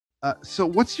So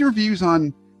what's your views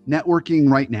on networking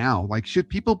right now? Like, should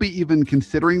people be even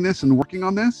considering this and working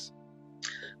on this?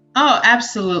 Oh,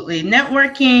 absolutely.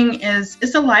 Networking is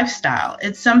it's a lifestyle.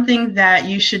 It's something that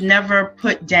you should never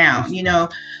put down.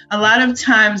 A lot of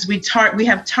times we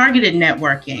have targeted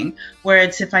networking where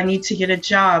it's if I need to get a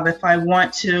job, if I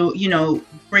want to,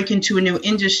 break into a new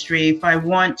industry, if I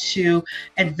want to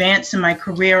advance in my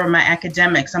career or my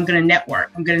academics, I'm going to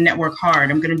network. I'm going to network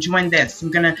hard. I'm going to join this.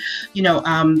 I'm going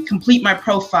to, complete my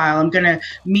profile. I'm going to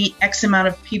meet X amount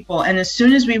of people. And as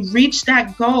soon as we reach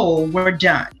that goal, we're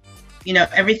done.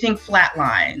 Everything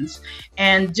flatlines.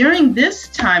 And during this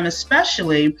time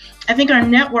especially, I think our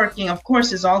networking, of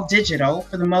course, is all digital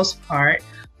for the most part,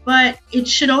 but it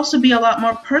should also be a lot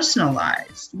more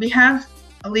personalized. We have,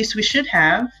 at least we should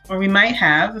have, or we might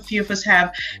have, a few of us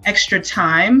have extra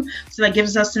time. So that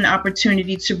gives us an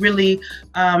opportunity to really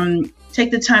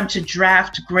take the time to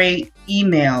draft great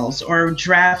emails or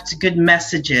draft good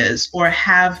messages or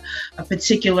have a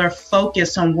particular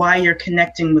focus on why you're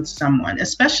connecting with someone,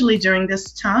 especially during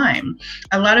this time.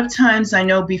 A lot of times I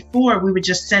know before we would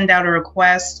just send out a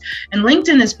request, and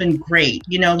LinkedIn has been great.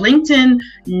 LinkedIn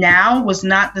now was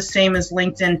not the same as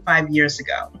LinkedIn 5 years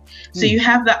ago. So you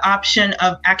have the option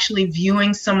of actually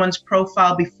viewing someone's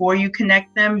profile before you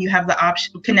connect them. You have the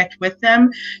option to connect with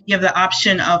them. You have the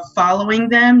option of following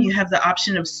them. You have the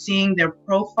option of seeing their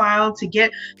profile to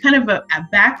get kind of a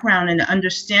background and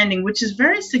understanding, which is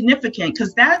very significant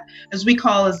because that, as we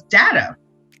call, is data.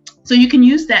 So you can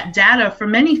use that data for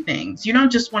many things. You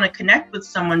don't just want to connect with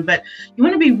someone, but you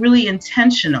want to be really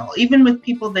intentional, even with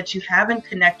people that you haven't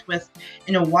connected with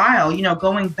in a while,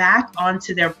 going back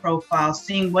onto their profile,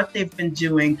 seeing what they've been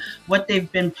doing, what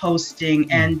they've been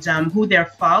posting, and who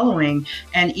they're following,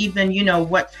 and even,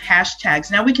 what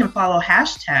hashtags. Now we can follow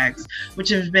hashtags, which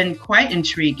have been quite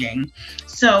intriguing.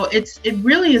 So it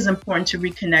really is important to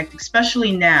reconnect,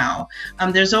 especially now.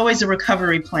 There's always a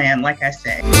recovery plan, like I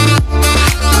say.